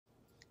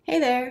Hey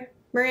there,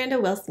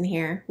 Miranda Wilson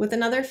here with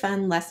another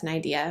fun lesson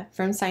idea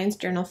from Science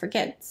Journal for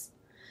Kids.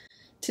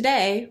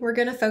 Today, we're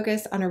going to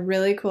focus on a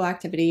really cool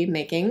activity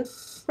making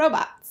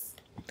robots.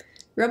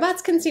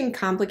 Robots can seem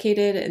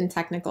complicated and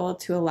technical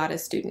to a lot of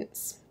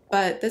students,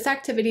 but this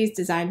activity is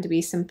designed to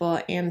be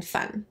simple and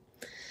fun.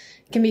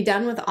 It can be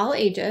done with all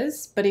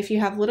ages, but if you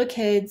have little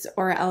kids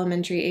or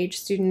elementary age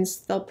students,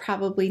 they'll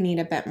probably need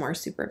a bit more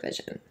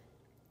supervision.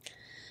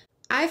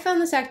 I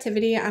found this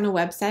activity on a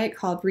website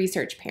called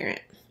Research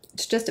Parent.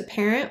 It's just a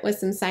parent with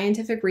some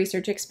scientific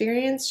research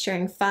experience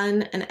sharing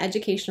fun and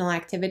educational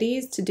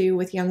activities to do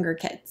with younger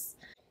kids.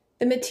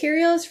 The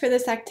materials for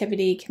this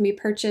activity can be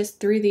purchased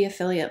through the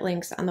affiliate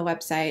links on the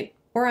website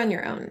or on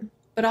your own,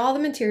 but all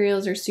the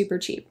materials are super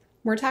cheap.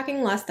 We're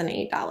talking less than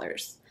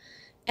 $8.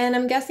 And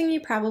I'm guessing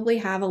you probably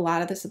have a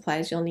lot of the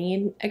supplies you'll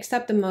need,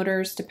 except the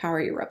motors to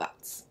power your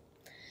robots.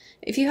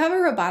 If you have a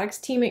robotics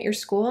team at your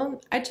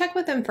school, I'd check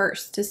with them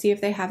first to see if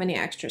they have any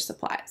extra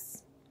supplies.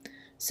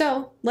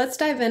 So let's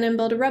dive in and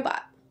build a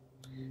robot.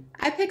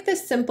 I picked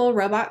this simple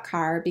robot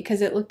car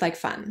because it looked like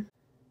fun.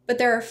 But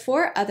there are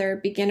 4 other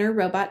beginner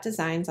robot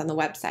designs on the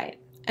website,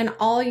 and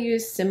all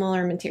use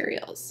similar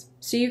materials,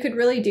 so you could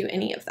really do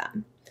any of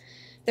them.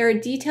 There are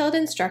detailed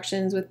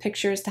instructions with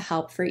pictures to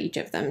help for each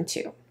of them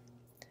too.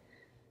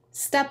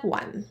 Step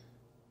 1.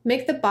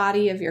 Make the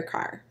body of your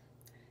car.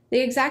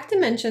 The exact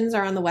dimensions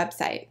are on the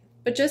website,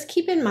 but just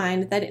keep in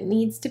mind that it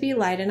needs to be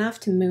light enough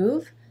to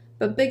move,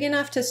 but big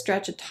enough to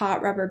stretch a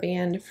taut rubber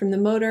band from the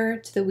motor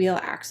to the wheel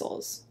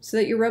axles so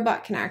that your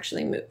robot can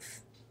actually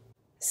move.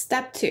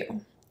 Step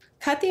 2.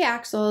 Cut the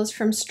axles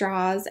from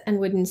straws and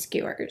wooden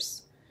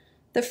skewers.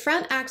 The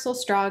front axle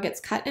straw gets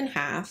cut in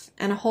half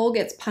and a hole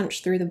gets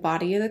punched through the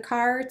body of the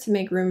car to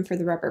make room for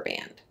the rubber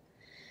band.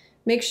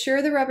 Make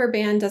sure the rubber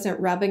band doesn't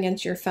rub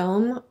against your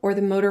foam or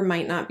the motor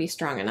might not be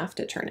strong enough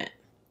to turn it.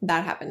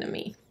 That happened to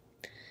me.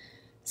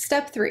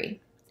 Step 3.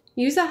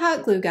 Use a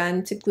hot glue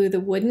gun to glue the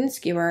wooden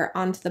skewer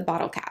onto the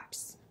bottle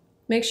caps.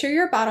 Make sure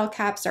your bottle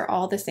caps are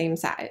all the same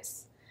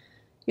size.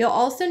 You'll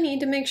also need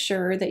to make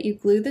sure that you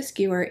glue the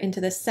skewer into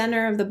the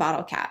center of the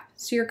bottle cap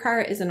so your car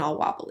isn't all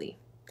wobbly.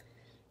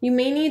 You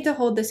may need to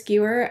hold the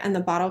skewer and the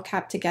bottle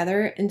cap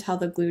together until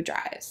the glue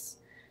dries.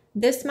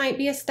 This might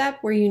be a step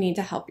where you need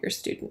to help your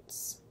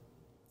students.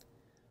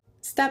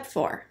 Step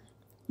 4.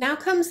 Now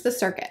comes the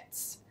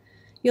circuits.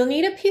 You'll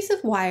need a piece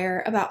of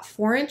wire about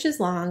 4 inches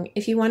long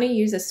if you want to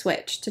use a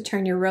switch to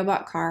turn your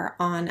robot car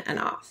on and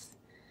off.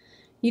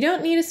 You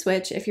don't need a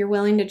switch if you're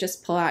willing to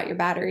just pull out your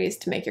batteries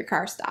to make your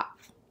car stop.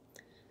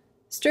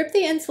 Strip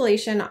the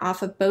insulation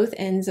off of both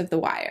ends of the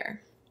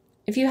wire.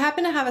 If you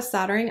happen to have a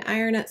soldering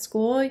iron at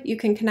school, you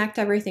can connect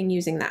everything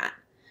using that.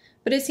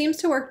 But it seems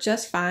to work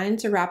just fine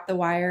to wrap the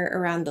wire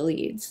around the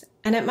leads,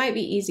 and it might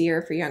be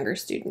easier for younger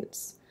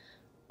students.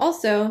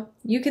 Also,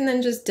 you can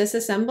then just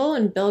disassemble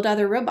and build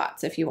other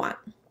robots if you want.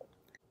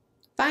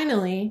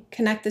 Finally,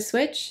 connect the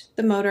switch,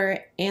 the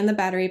motor, and the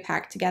battery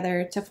pack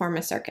together to form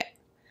a circuit.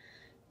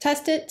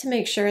 Test it to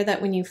make sure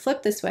that when you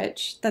flip the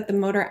switch, that the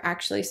motor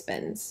actually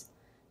spins.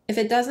 If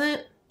it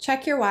doesn't,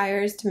 check your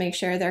wires to make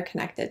sure they're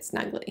connected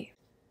snugly.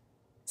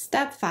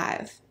 Step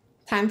 5.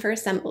 Time for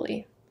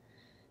assembly.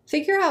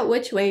 Figure out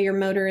which way your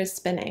motor is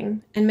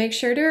spinning and make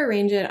sure to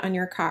arrange it on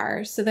your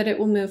car so that it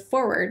will move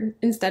forward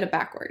instead of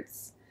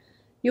backwards.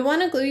 You'll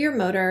want to glue your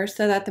motor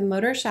so that the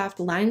motor shaft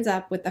lines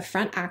up with the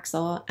front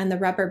axle and the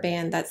rubber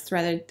band that's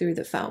threaded through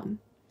the foam.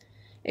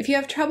 If you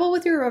have trouble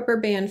with your rubber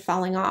band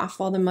falling off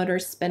while the motor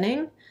is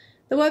spinning,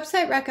 the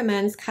website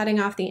recommends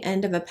cutting off the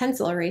end of a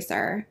pencil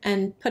eraser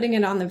and putting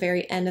it on the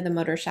very end of the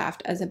motor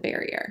shaft as a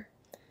barrier.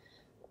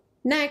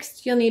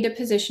 Next, you'll need to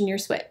position your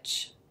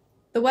switch.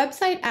 The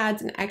website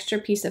adds an extra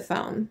piece of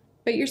foam,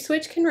 but your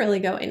switch can really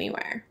go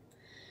anywhere.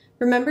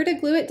 Remember to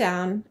glue it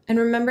down, and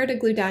remember to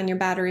glue down your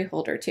battery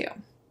holder too.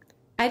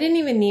 I didn't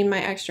even need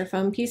my extra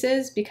foam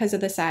pieces because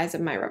of the size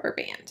of my rubber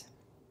band.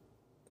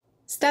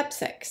 Step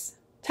 6.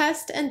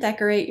 Test and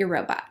decorate your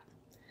robot.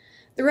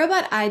 The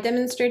robot I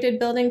demonstrated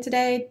building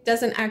today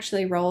doesn't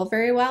actually roll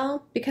very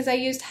well because I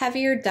used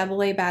heavier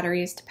AA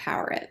batteries to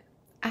power it.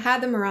 I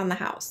had them around the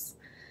house.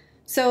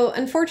 So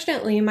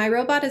unfortunately, my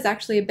robot is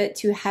actually a bit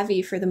too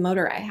heavy for the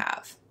motor I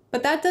have,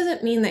 but that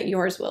doesn't mean that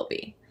yours will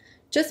be.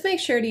 Just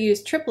make sure to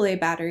use AAA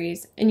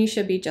batteries and you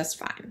should be just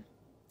fine.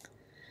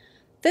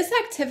 This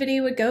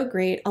activity would go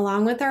great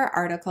along with our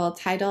article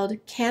titled,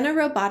 "Can a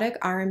Robotic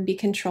Arm Be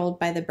Controlled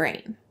by the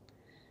Brain?"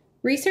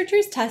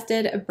 Researchers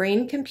tested a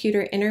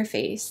brain-computer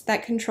interface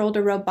that controlled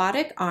a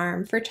robotic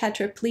arm for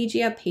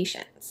tetraplegia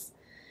patients.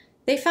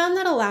 They found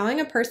that allowing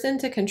a person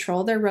to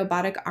control their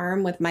robotic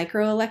arm with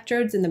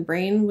microelectrodes in the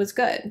brain was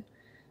good,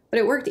 but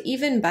it worked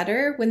even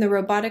better when the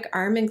robotic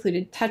arm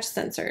included touch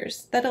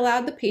sensors that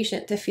allowed the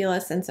patient to feel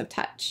a sense of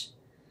touch.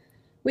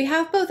 We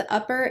have both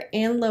upper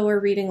and lower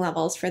reading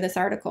levels for this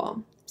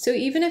article, so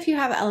even if you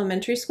have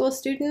elementary school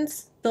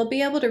students, they'll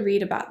be able to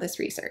read about this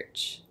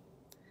research.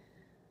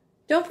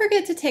 Don't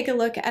forget to take a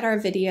look at our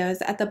videos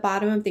at the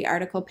bottom of the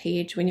article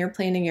page when you're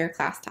planning your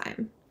class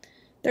time.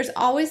 There's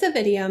always a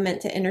video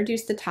meant to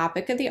introduce the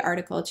topic of the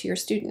article to your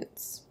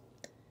students.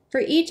 For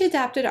each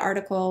adapted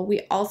article,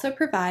 we also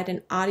provide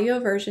an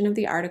audio version of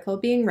the article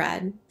being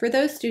read for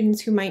those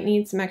students who might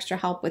need some extra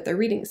help with their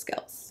reading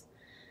skills.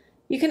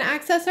 You can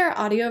access our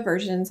audio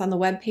versions on the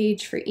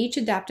webpage for each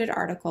adapted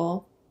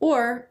article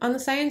or on the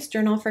Science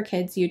Journal for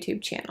Kids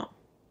YouTube channel.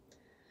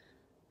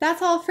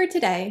 That's all for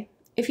today.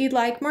 If you'd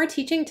like more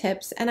teaching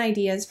tips and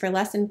ideas for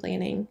lesson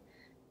planning,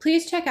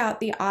 please check out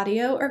the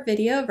audio or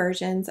video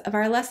versions of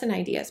our Lesson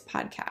Ideas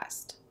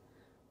podcast.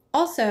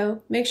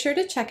 Also, make sure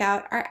to check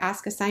out our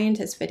Ask a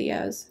Scientist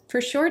videos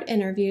for short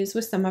interviews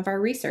with some of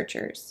our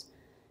researchers.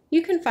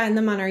 You can find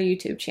them on our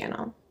YouTube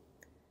channel.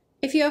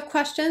 If you have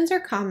questions or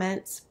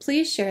comments,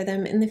 please share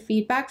them in the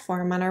feedback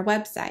form on our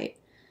website,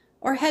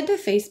 or head to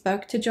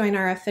Facebook to join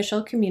our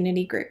official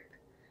community group.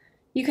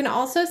 You can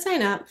also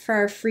sign up for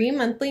our free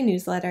monthly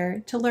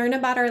newsletter to learn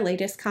about our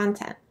latest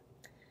content.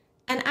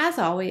 And as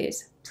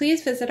always,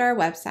 please visit our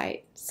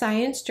website,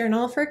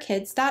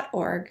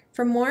 sciencejournalforkids.org,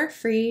 for more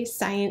free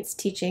science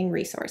teaching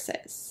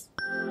resources.